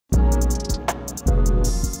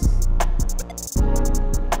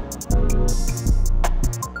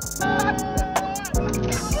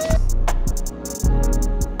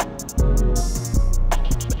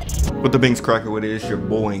What the Bings Cracker, what it is, your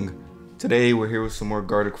boing. Today we're here with some more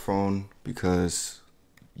Gartic phone because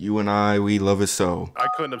you and I, we love it so. I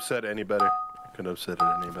couldn't have said it any better.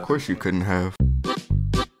 Of course you couldn't have.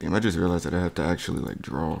 Damn, I just realized that I have to actually like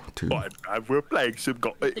draw too. But we're playing some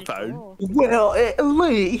Gartic phone. Well, at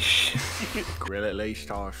least. Well, at least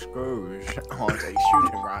our screws aren't a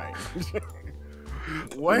shooting range.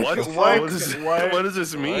 What does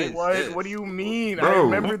this mean? What do you mean? Bro. I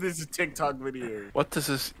remember this TikTok video. What is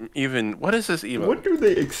this even? What do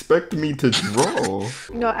they expect me to draw?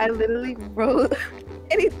 No, I literally wrote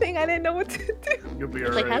anything. I didn't know what to do. You'll be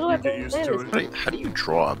Like, alright. how do I You get used to do it. How do you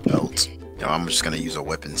draw a belt? No, I'm just gonna use a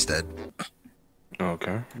whip instead.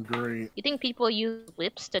 Okay. Great. You think people use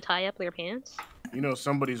whips to tie up their pants? You know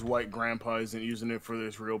somebody's white grandpa isn't using it for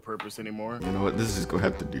this real purpose anymore. You know what, this is gonna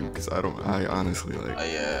have to do because I honestly like.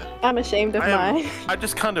 I'm ashamed of mine. I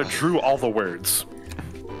just kind of drew all the words.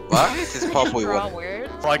 What? It's probably Draw what.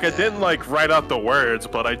 words? Like I didn't like write out the words,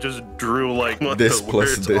 but I just drew like what This the plus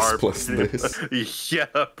words this are. plus this. Yeah,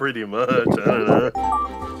 pretty much. I don't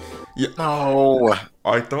know. Yeah. No.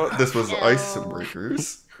 I thought this was No.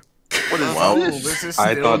 icebreakers. What is well? This is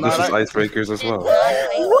I still thought this not was icebreakers as It's well.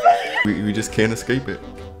 not We just can't escape it.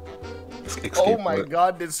 Oh my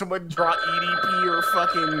god, did someone draw EDP or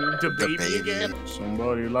fucking the baby baby. again?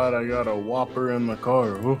 Somebody lied, I got a Whopper in the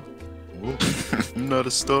car. Not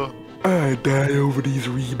a star. I die over these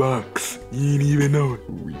Reeboks. You ain't even know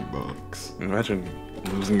it. Reeboks. Imagine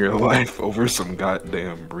losing your life over some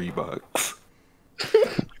goddamn Reeboks.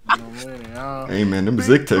 Hey man, them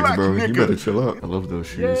Zig-Tags, bro. You better chill out. I love those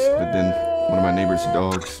shoes. But then one of my neighbor's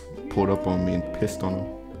dogs pulled up on me and pissed on him.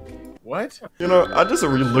 What? You know, I just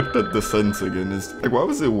re-looked at the sentence again. It's like, why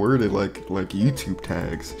was it worded like YouTube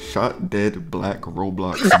tags? Shot dead black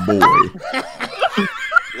Roblox boy.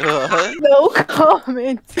 No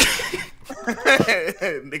comment.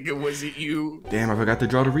 Nigga, was it you? Damn, I forgot to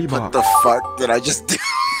draw the Reebok. What the fuck did I just do?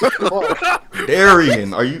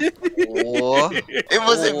 Darian, are you? What? It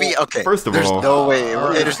wasn't me. Okay. First of there's all, no way.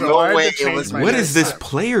 Alright, There's so I no had way to it change was my me. what is this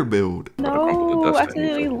player build? No, I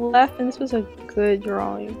accidentally left and this was a good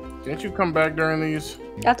drawing. Didn't you come back during these?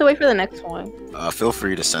 I have to wait for the next one. Feel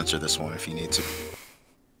free to censor this one if you need to.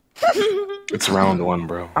 It's round one,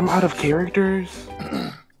 bro. I'm out of characters.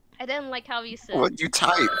 I didn't like how you said. What you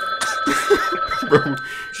type? Bro,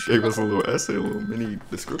 gave us a little essay, a little mini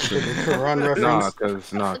description. Nah,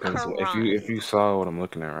 cause if you saw what I'm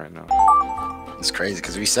looking at right now. It's crazy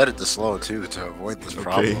because we said it this slow too to avoid this Okay,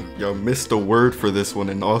 problem. y'all missed a word for this one,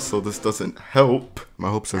 and also this doesn't help. My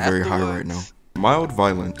hopes are very high right now. Mild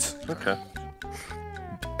violence. Okay.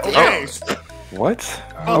 Okay. What?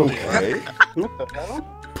 Okay.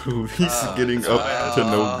 Police getting up to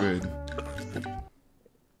no good.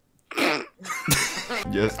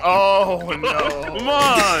 Yes. Oh no. Come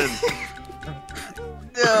on.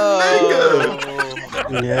 No.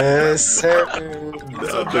 Yes, sir.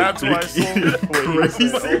 So that's why I sold it. Crazy.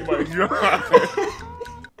 Oh my god.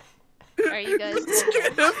 Are you guys?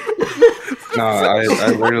 Nah, I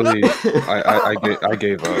literally, I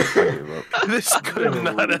gave up. This could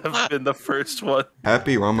not have been the first one.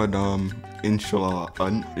 Happy Ramadan, inshallah.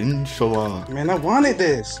 Inshallah. Man, I wanted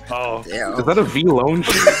this. Oh. Damn. Is that a V loan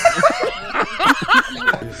shit?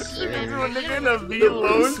 Nigga in a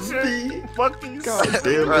V-load shit. Fuck these. God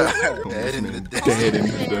damn it. Dead in the desert. Dead in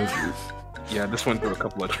the desert. Yeah, this went through a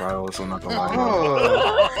couple of trials, so I'm not gonna lie.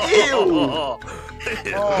 Oh,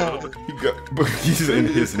 He got boogies in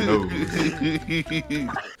his nose.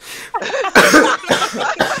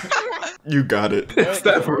 You got it. It's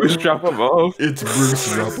that Bruce drop him off. It's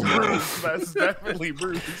Bruce drop him off. That's definitely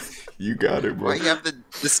Bruce. You got it, Why bro. you have the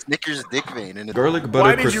Snickers dick vein in it? Garlic Why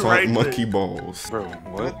butter did you croissant write monkey this? balls. Bro,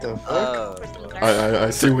 what the fuck? I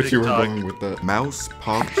see what you were TikTok. going with that. Mouse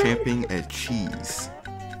pog champing at cheese.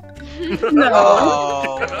 No.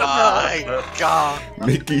 Oh my god.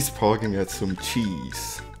 Mickey's pogging at some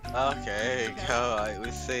cheese. Okay, alright, we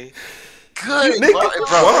see. Good. Nigga,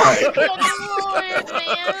 Bro. why? Words,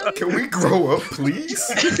 man. Can we grow up, please?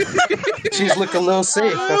 She's looking a little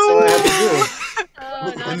safe. That's all I had to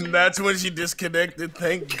Oh, no. And that's when she disconnected.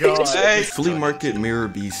 Thank God. Hey. Flea market mirror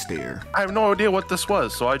bee stare. I have no idea what this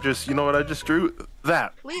was, so I just, you know what, I just drew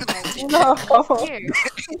that. Please, man. No. Here.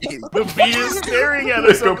 The bee is staring at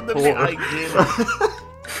us up in the bee. I get it.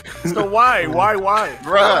 So why?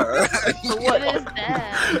 Bruh. What is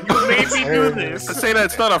that? You made me do this. To say that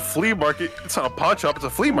it's not a flea market, it's not a pawn shop, it's a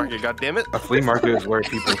flea market, goddammit. A flea market is where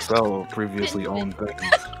people sell previously owned things.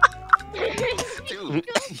 Dude.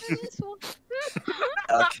 This one.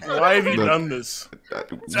 Okay. Why have you done this?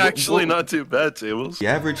 It's actually not too bad, Tablez. The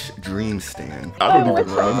average dream stand. I don't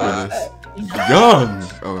even remember this. Young.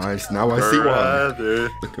 Oh, now I see why.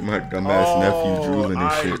 Look at my dumbass nephew drooling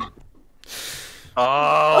and shit.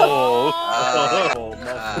 Oh.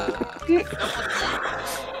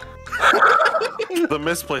 The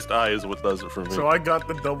misplaced eye is what does it for me. So I got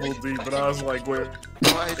the double D, but I was like, wait.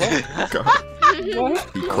 He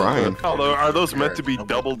crying. Oh, are those meant to be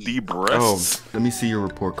double D breasts? Oh, let me see your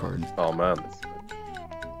report card. Oh man.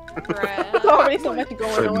 There's already so much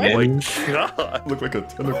going on. Oh my god. Look like a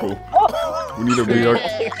tentacle. We need a VR.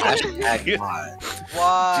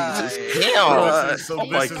 Why? Jesus. Damn. So Oh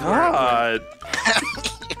my god.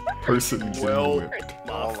 Person getting whipped.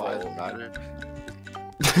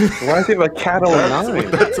 Why is he have a cat on That's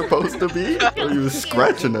what that's supposed to be? Or you was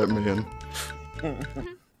scratching that man.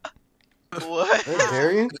 What?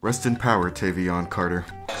 Rest in power, Tavion Carter.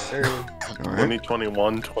 Sir. Alright.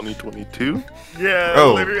 2021, 2022? Yeah,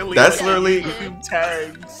 Oh, literally. that's like, literally- YouTube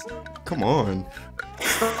tags. Come on.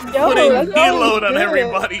 Yo, Putting that's deload on good.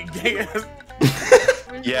 everybody. Damn.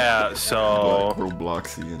 Yeah, so...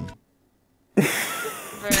 Robloxian.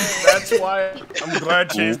 That's why I'm glad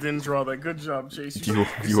Chase didn't draw that. Good job, Chase. You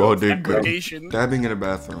all did good. Aggregation. Dabbing in a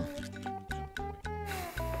bathroom.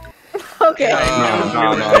 Okay.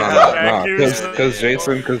 No. Because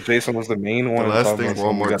Jason was the main The one. last thing talking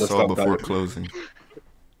about Walmart gotta saw stop before that. closing.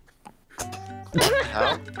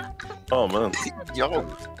 Oh man. Yo.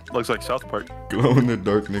 Looks like South Park. Glow in the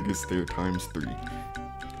dark niggas stare × 3.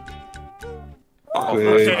 Oh,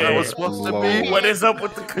 Wait, that's what that was supposed to be. What is up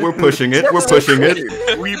with the? We're pushing it. We're pushing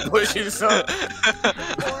it. We pushing some.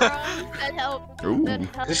 That helped. Ooh. That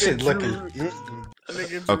helped. This shit looking.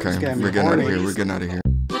 Okay, got me we're getting out of horny. here. We're getting out of here.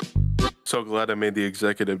 So glad I made the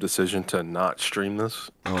executive decision to not stream this.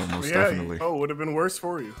 Oh, most Yeah. definitely. Oh, would have been worse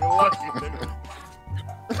for you. You're lucky, nigga.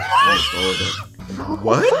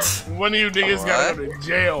 What? One of you niggas gotta go to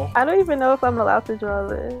jail. I don't even know if I'm allowed to draw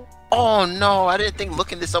this. Oh no, I didn't think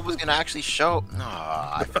looking this up was gonna actually show. No,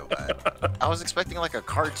 I feel bad. I was expecting like a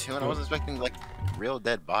cartoon. I was expecting like real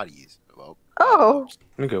dead bodies. Well, Oh.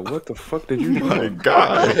 Nigga, what the fuck did you do? My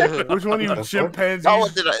God. Which one of you chimpanzees? oh,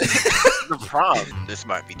 did I? The problem. This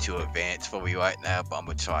might be too advanced for me right now, but I'm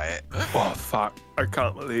gonna try it. Oh fuck! I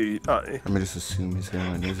can't believe. I'm gonna just assume his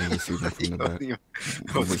hairline isn't receiving from the back.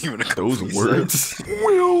 Wasn't even a Those words. The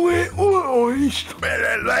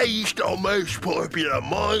latest or most popular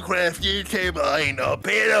Minecraft YouTuber ain't a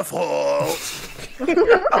pitiful.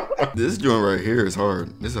 This joint right here is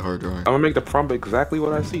hard. This is a hard drawing. I'm gonna make the prompt exactly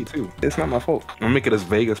what I see too. It's not my fault. I'm gonna make it as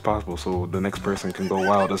vague as possible so the next person can go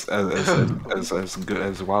wild as good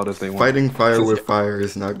as wild as they want. Fighting fire with fire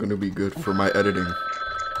is not gonna be good for my editing.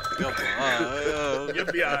 You'll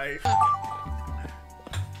be alright.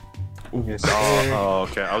 Oh,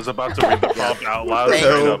 okay. I was about to read the prompt out loud. Thank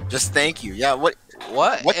Straight you. up. Just thank you. Yeah. What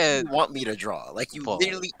What? do you want me to draw? Like you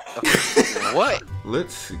literally. What?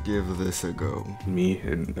 Let's give this a go. Me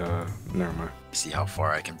and never mind. See how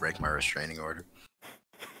far I can break my restraining order.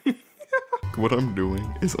 What I'm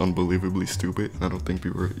doing is unbelievably stupid. I don't think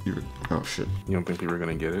people are even. Oh shit. You don't think people are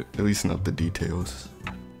gonna get it? At least not the details.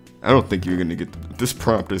 I don't think you're gonna get this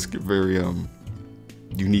prompt is very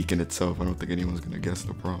unique in itself. I don't think anyone's gonna guess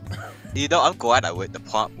the prompt. You know, I'm glad I went the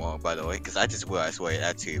prompt wrong, by the way, because I just realized what it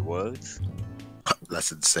actually was.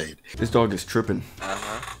 That's insane. This dog is tripping.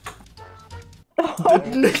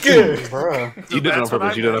 Nigga. Bruh. You did it on that's what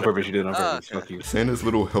purpose. I You did it on got. purpose. You did it on purpose. Fuck you. Santa's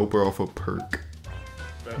little helper off a perk.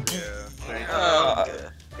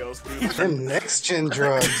 Them next gen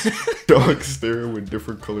drugs. Dog staring with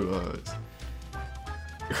different colored eyes.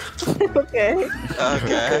 Okay.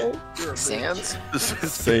 Okay. Sands? This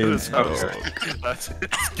is Sans good dog. as That's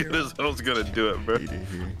as good as I was gonna do it, bro.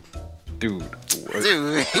 Dude. What?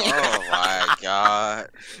 Dude. Oh my god.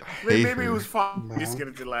 Hey, Maybe it was fine. You just get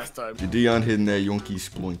it the last time. Dion hitting that yonky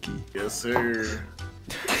splunky. Yes, sir.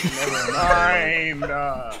 Never mind.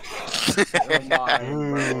 Never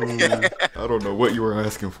mind. I don't know what you were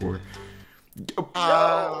asking for.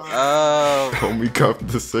 Oh. Homie copped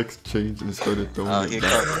the sex change and started throwing Here it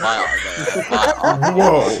back. comes my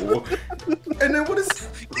Whoa! And then what is?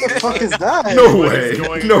 What the fuck is that? No What way! is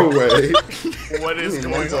going No way! What is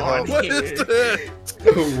going Mental on health. What here? is this?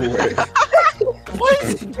 No way!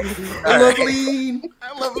 I love lean.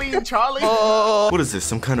 I love Lean Charlie. What is this?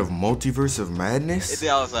 Some kind of multiverse of And madness? then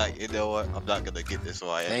I was like, you know what? I'm not gonna get this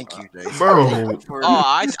one. Thank you, Jason. Bro.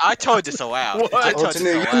 Oh, I told this so out. I told this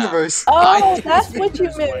Alternate so out. universe. Oh, that's what you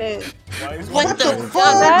meant. What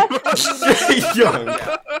the That's Young.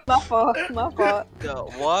 my fault. My fault.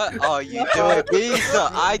 What are you doing, Rissa?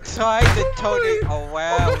 I tried to turn it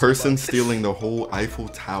around. Person stealing the whole Eiffel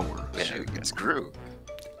Tower. Yeah, screw.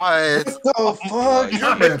 What? What the fuck?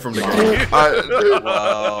 You're banned from the game.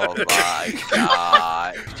 Oh my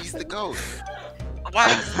god. He's the ghost. What?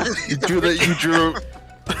 You drew that. You drew.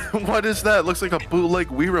 What is that? Looks like a bootleg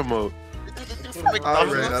Wii remote. I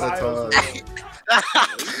ran out of time.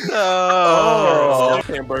 Oh,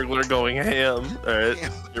 Hamburglar going ham. All right,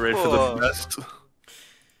 you ready for the best?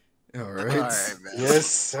 All right. Alright, man. Yes,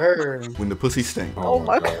 sir. When the pussy stank. Oh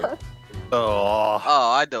my god. Oh,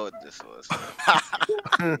 Oh, I know what this was. I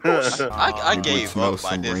You would gave smell up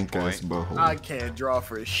by some this rank ass point. butthole. I can't draw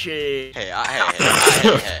for shit. Hey,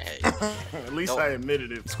 hey. At least I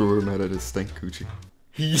admitted it. Screw him out of this stank coochie.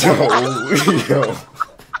 Yo.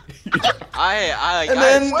 I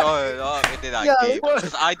then- started off and then I gave up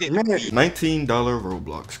because I didn't Man. beat. $19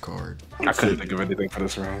 Roblox card. I couldn't think of anything for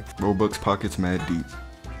this round. Robux pockets mad deep.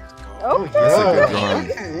 Oh, That's a good yeah.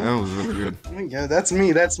 drawing. Okay. That was really good. Yeah, that's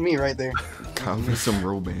me. That's me right there. Got me some I'm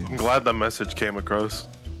Robands. glad the message came across.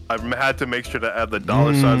 I had to make sure to add the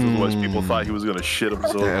dollar signs, otherwise people thought he was gonna shit The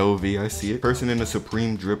himself. LV, I see it. Person in a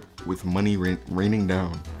supreme drip with money raining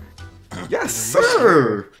down. Yes,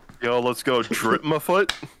 sir! Yo, let's go. Drip my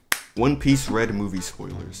foot. One Piece red movie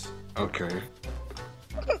spoilers. Okay.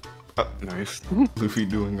 Nice. Luffy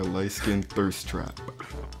doing a light-skinned thirst trap.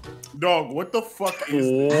 Dog, what the fuck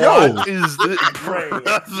is What is this, Ray,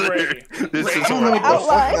 brother? Ray, This Ray. is I don't know what the horrible.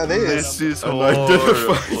 fuck that is. This is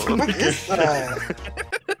Unidentified. What is that?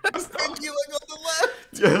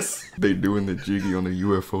 Yes. They doing the jiggy on a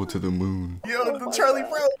UFO to the moon. Yo, the Charlie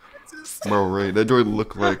Brown. Bro, Ray, that joint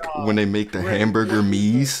look like when they make the hamburger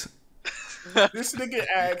me's. This nigga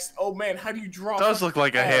asked, "Oh man, how do you draw?" Does look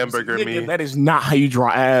like a abs?" hamburger Nigga, me. That is not how you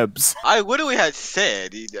draw abs. I literally had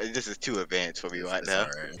said this is too advanced for me right now.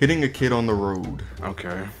 Hitting a kid on the road.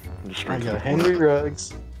 Okay. Just I straight to got the Henry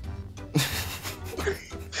Ruggs.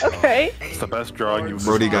 Okay. It's the best drawing you've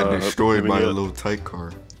Brody got destroyed given by a yet. little tight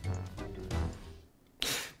car.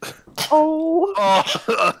 Oh. Oh,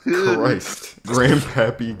 Christ.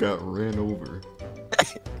 Grandpappy got ran over.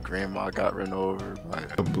 Grandma got run over by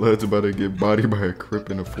The blood's about to get bodied by a crip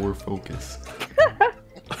in a Ford Focus.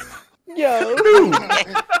 Yo.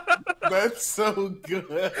 That's so good.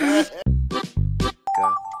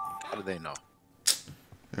 How do they know?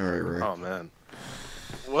 Alright, Ray. Oh man.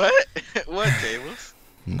 What? What, Tablez?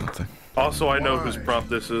 Nothing. Also, I know whose prompt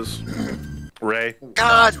this is. Ray.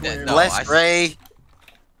 God No, bless I- Ray.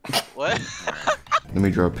 What? Let me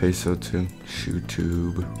draw peso too.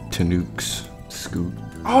 ShoeTube. Tanooks. Scoot.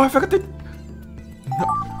 Oh, I forgot the.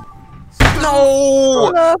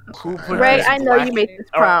 No! Ray, I know you made this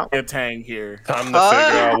prompt. A tang here. Time to figure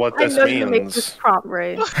out what I this know you made this means. prompt,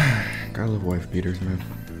 Ray. Gotta love wife beaters, man.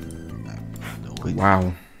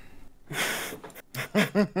 Wow.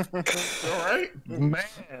 Alright.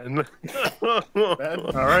 Man.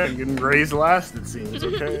 Alright, getting raised last, it seems,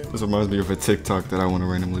 okay? This reminds me of a TikTok that I want to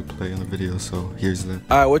randomly play on the video, so here's the.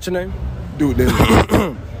 Alright, what's your name? Dude,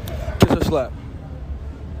 then. Kiss or slap?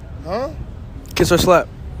 Huh? Kiss or slap?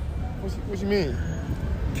 What you mean?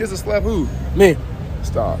 Kiss or slap who? Me.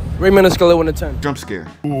 Stop. Rate me on a scale of 1 to 10. Jump scare.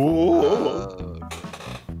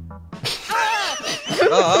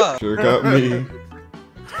 Sure got me.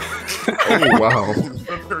 Oh, wow.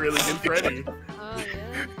 That's a really good Freddy.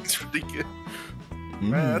 It's pretty good.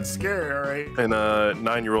 Man, that's scary, alright. And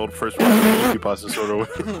 9-year-old first one pasta sort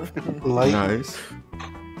of. Nice.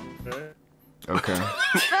 Okay.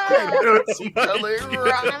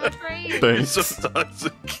 I'm afraid. Thanks. So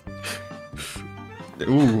toxic.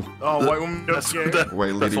 Ooh. Oh, white woman jump scare.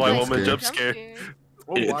 White That's lady why jump woman scare. jump scare.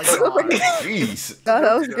 Oh my god. Jeez. Oh,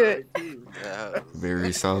 that was good.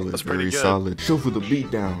 Very solid. That's pretty Very good. solid. Show for the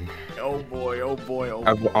beatdown. Oh boy, oh boy, oh boy.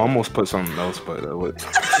 I've almost put something else, but what?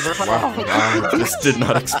 Wow. I just did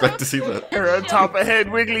not expect to see that. They're on top of head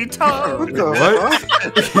wiggly toe. What the What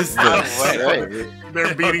fuck? is this?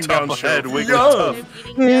 They're beating Top down of head, shit. wiggly Yo! tough.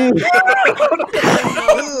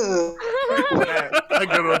 I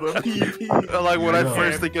go to the PP. Like when I Yeah.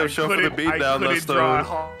 first think of show for the beatdown, that's I couldn't draw the.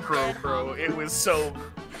 Hawk Crow, bro. It was so.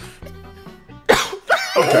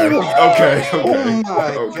 Okay. Oh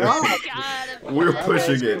my Okay. god. God, We're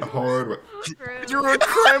pushing it hard. You're a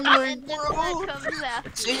Kremlin, That comes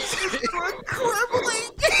after. You're a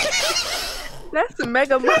Kremlin. That's a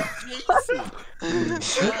mega monster.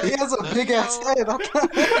 He has a big ass head.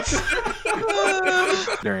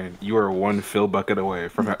 Darren, you are one fill bucket away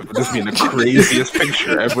from this being the craziest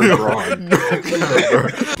picture ever drawn.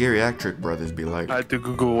 Geriatric brothers be like. I had to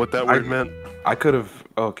Google what that word meant. I could have.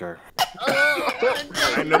 Okay.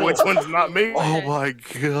 I know which one's not me. Oh my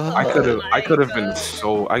god. I could have been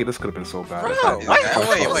so. This could have been so bad. Bro,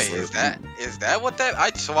 wait, is that what that? I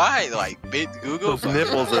tried like bit Google. Those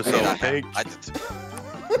nipples are so pink. What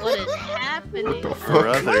is happening? What the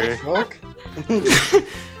fuck? Brother. Fuck.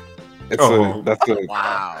 That's a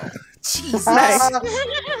Wow. Jesus. Oh,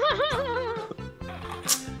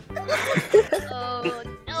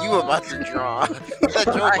 no. You about to draw. Is that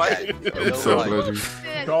Joe Biden? It's so pleasure.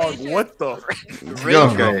 Dog, what the?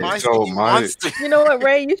 Okay, so You know what,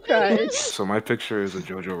 Ray? You tried. so my picture is a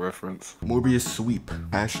JoJo reference. Morbius sweep.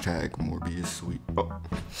 Hashtag Morbius sweep. Oh.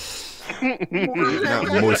 Not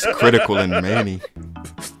most critical and Manny.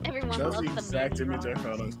 Everyone That's loves the the exact man. image I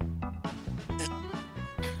found on.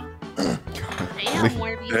 Damn,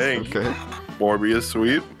 Morbius. Dang. Okay. Morbius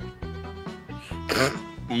sweep.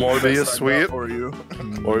 Morbius Best I got sweep. for you.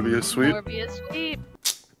 Morbius sweep. Morbius sweep.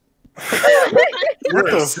 What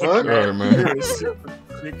the fuck? Alright, man. You're a super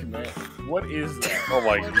sick man. What is that? Oh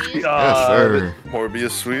my Morbius. god. Yes, sir.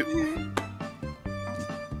 Morbius sweep.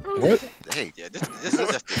 What? Hey, yeah, this is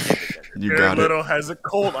just the image. You Very got it. Little has a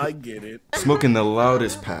cold. I get it. Smoking the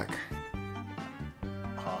loudest pack.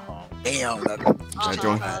 Damn. That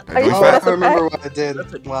joint. That Are you joint sure I fat. that's a remember fact? what I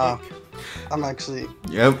did. Wow. I'm actually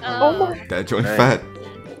Yep. Oh my. That joint Dang. fat.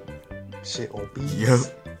 shit obese. Yep.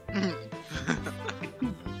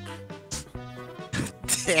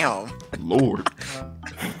 Damn. Lord.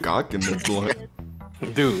 Cock in the blunt.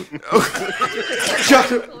 Dude,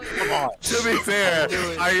 Shut up. To be fair,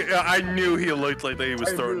 I knew he looked like that he was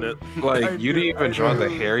starting it. like you didn't even draw the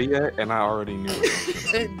hair yet, and I already knew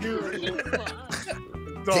it.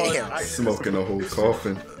 Dog, Damn. Smoking a whole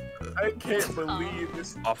coffin. I can't believe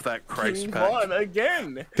this Off that Christ King pack. Von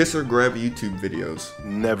again. Piss or grab YouTube videos.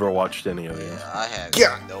 Never watched any of it. Yeah, I have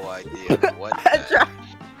Yeah. no idea what that.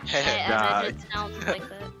 I imagine it sounds like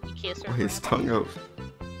that. You kiss her. Oh, his tongue out.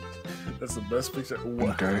 That's the best picture.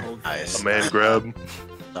 What? Okay. A man grab.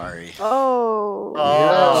 Sorry. Oh.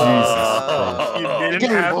 You didn't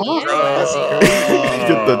Getting have both? to. You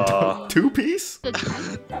get the two-piece?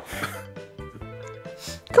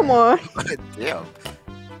 Come on. Damn.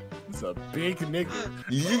 It's a big nigga.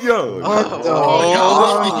 Yo. What the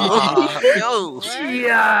Yo.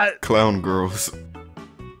 Yeah. Clown girls.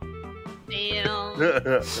 Damn.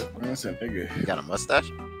 That's a nigga. You got a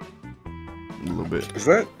mustache? A little bit. Is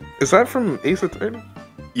that from Ace Attorney?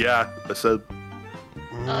 Yeah, I said.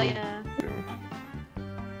 Oh yeah.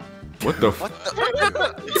 What the What f- the?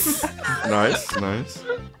 Nice, nice.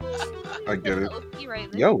 I get it. You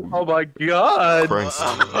right there. Yo, Oh my god. Christ.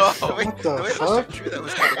 What the fuck? That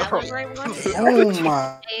was the right one. Oh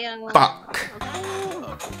my. Damn. Fuck.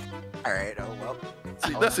 Alright, oh well.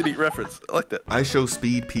 See, that's a neat reference. I like that. I show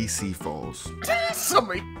speed PC falls.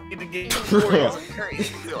 Somebody in the game.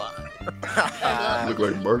 Crazy. Look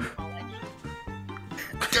like Bart.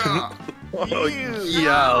 Oh,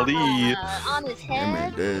 yeah, Lee. On his That head.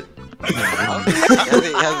 man dead.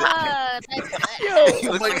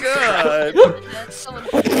 Oh my god. That's someone.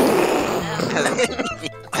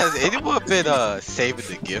 Has anyone been saving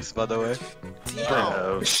the gifts, by the way?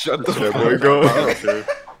 Bro. shut the That fuck boy up. go.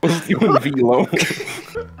 What's doing V-Lo?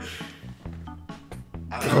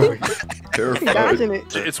 Terrified. Dodging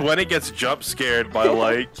it. It's when he gets jump scared by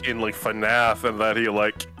like in like FNAF and then he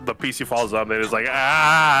like the PC falls on and he's like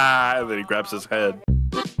and then he grabs his head.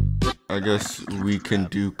 I guess we can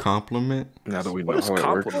do compliment. Now that we know What is how it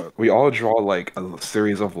works, compliment? we all draw like a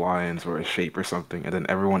series of lines or a shape or something, and then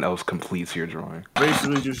everyone else completes your drawing.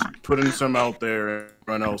 Basically, just putting some out there, and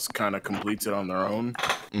everyone else kind of completes it on their own.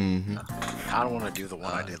 Mm-hmm. I don't want to do the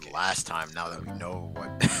one I did last time now that we know what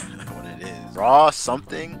what it is. Draw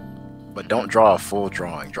something, but don't draw a full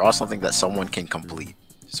drawing. Draw something that someone can complete.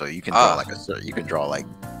 So you can draw you can draw like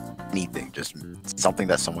anything, just something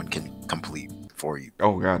that someone can complete for you.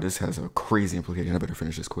 Oh god, this has a crazy implication. I better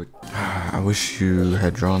finish this quick. I wish you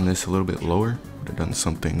had drawn this a little bit lower. Would have done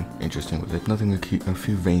something interesting with it. Nothing a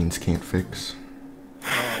few veins can't fix.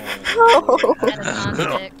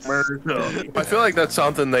 I feel like that's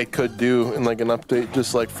something they could do in like an update,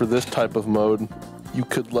 just like for this type of mode. You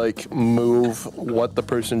could like move what the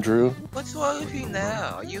person drew. What's wrong with you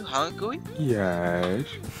now? Are you hungry? Yes.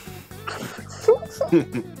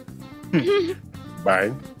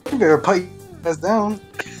 Bang. You better pipe us down.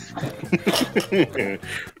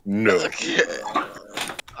 No.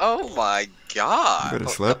 Oh my god. Better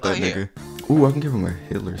slap that nigga. Ooh, I can give him a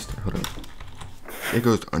Hitler star. Hold up. It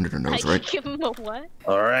goes under the nose, right? Give him a what?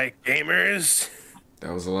 All right, gamers.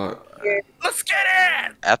 That was a lot. Let's get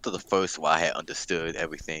it. After the first one, I had understood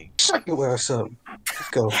everything. Shut your ass up. Let's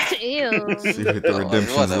go. Ew. See, hit the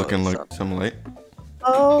redemption's looking like some light.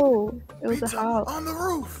 Oh, it was a house. On the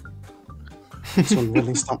roof. This one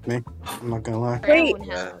really stumped me. I'm not gonna lie. Wait,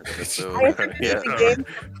 Yeah. I have to beat the game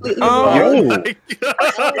completely Oh. wrong. my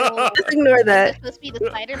God. Just ignore that. Supposed to be the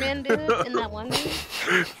Spider-Man dude in that one movie.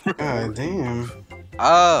 God damn.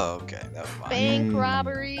 Oh, okay. Never mind. Bank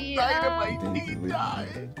robbery.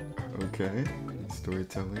 Okay.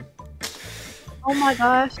 Storytelling. Oh my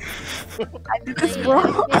gosh. I did this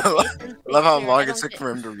wrong. I love how long it took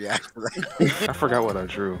for him to react to that. I forgot what I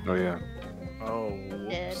drew. Oh yeah. Oh.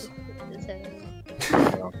 Dead. whoops. His head.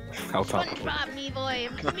 I'll top it. SpongeBob, me boy.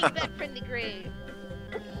 I'm coming back from the grave.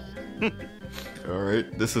 All right.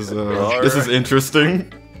 This is this is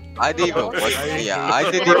interesting. I didn't even watch. Yeah,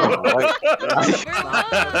 I didn't even watch.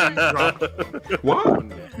 What?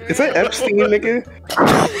 Is that Epstein, nigga?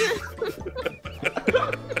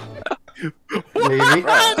 Maybe.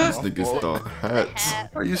 This nigga's thought hats.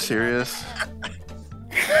 Are you serious?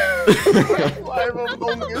 Why am I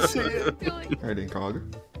going to see it? Alright,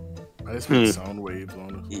 Incog. I just made sound waves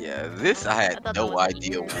on it. Yeah, this I had no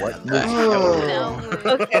idea what the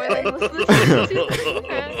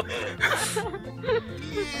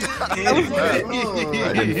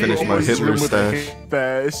I didn't finish my Hitler stash.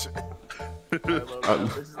 Bash.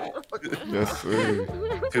 Yes, sir.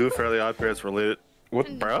 Two Fairly Odd Parents related.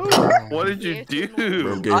 What, bro? What did you do?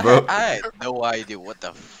 Bro gave up. I had no idea what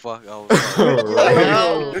the fuck I was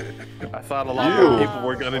I thought a lot more people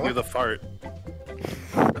were gonna do the fart.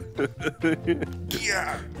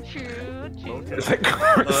 Yeah. Is that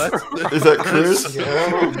Chris? Is that Chris?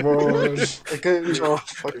 Yeah, bro. I couldn't draw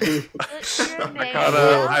fucking.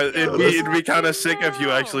 It'd be kind of sick if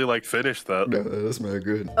you actually like finished that. No, that's mad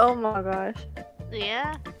good. Oh my gosh.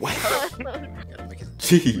 Yeah.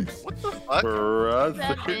 Jeez. What the fuck? Bruh.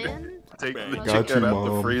 Take the Got chicken you, out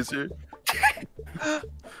the Mom. freezer.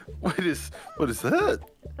 What is that?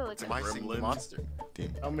 It's my single monster.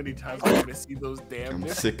 Damn. How many times am I gonna see those damn I'm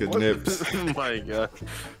nips? sick of nips. Oh my god.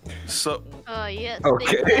 So Oh yes.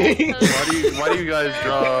 Okay. why do you guys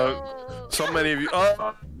draw so many of you?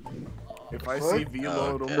 Oh, If I see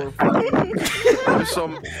Velo, Okay. no more. there's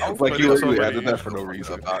some. Like you so literally many- added that for no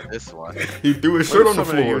reason. about this one. He threw his shirt on the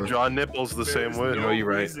so many of you floor. draw nipples the same way. No, you're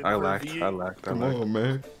right. I lacked. Come on,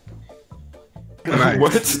 man. Nice.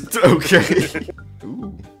 What? Okay.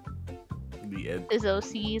 Ooh. The end. Is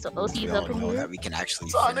OC's We up all in know here? that we can actually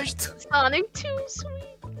Sonic. finish. Sonic 2, sweet.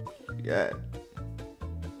 Yeah.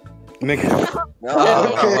 Nigga. No,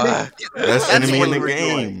 Best That's enemy what in the you were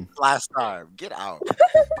doing game. last time. Get out.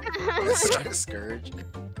 Scourge.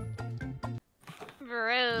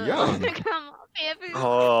 Bro. Young. Come on, Pamper.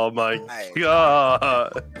 Oh my Hey.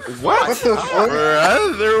 god. What? What the fuck?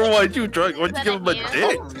 Brother, why'd you drunk? Why'd you give him a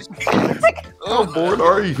dick? How bored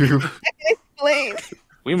are you? Explain.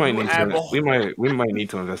 We might need to. Apple. We might need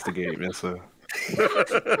to investigate. Yes, sir.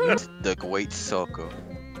 the great circle.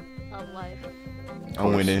 Of life. I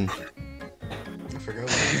went in. I forgot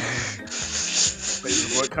what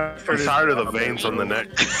What kind I'm tired of the veins on the neck.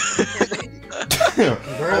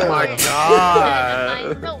 Oh my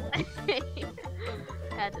god. No way.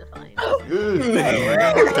 Had to find. I'm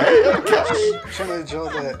trying to draw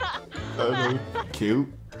that. Cute.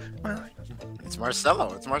 It's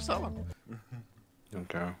Marcelo. It's Marcelo.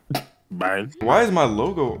 Okay. Bang. Why is my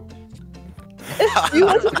logo? You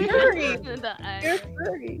was furry. The eye. You're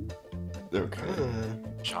furry. Okay.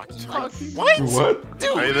 Chalky. What?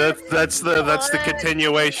 Hey, that's the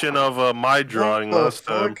continuation of my drawing What the last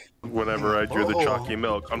time. fuck? Whenever I drew the Oh. chalky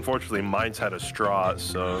milk. Unfortunately, mine's had a straw,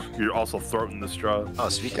 so you're also throwing the straw. Oh,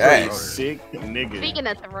 speaking Yes. of sick nigga. Speaking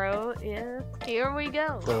of throat, yeah. Here we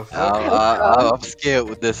go. The fuck? I'm scared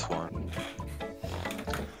with this one.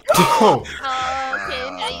 Oh. Okay,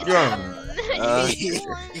 now you Yeah. see.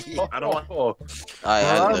 I don't want. I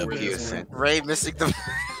had Huh? the piercing. Ray missing the.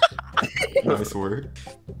 Nice word.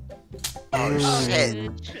 Oh shit.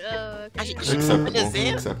 Okay. Acceptable.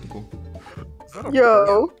 Acceptable.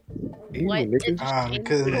 Yo. What?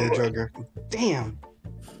 Because of that drug record. Damn.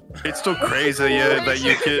 It's still crazy that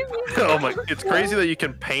you can. Oh my! It's crazy that you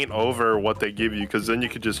can paint over what they give you, because then you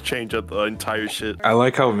could just change up the entire shit. I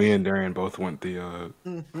like how me and Darian both went the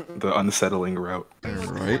unsettling route.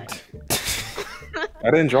 Alright. I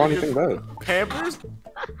didn't draw anything bad. Pampers?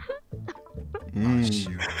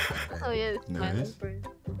 Mm. Oh yeah. Nice.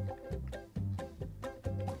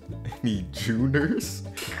 Me Juners?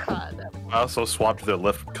 God, I also swapped the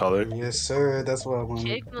left color. Yes, sir. That's what I want.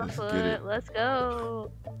 kick my foot. Let's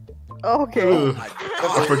go. Okay. Ugh,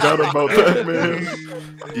 I forgot about that,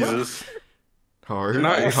 man. Jesus. Hard,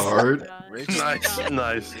 Nice. hard. Nice,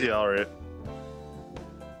 nice. Yeah, alright.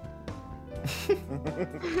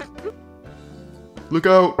 Look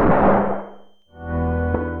out!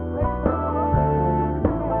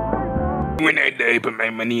 When that day put my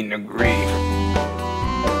money in the grave.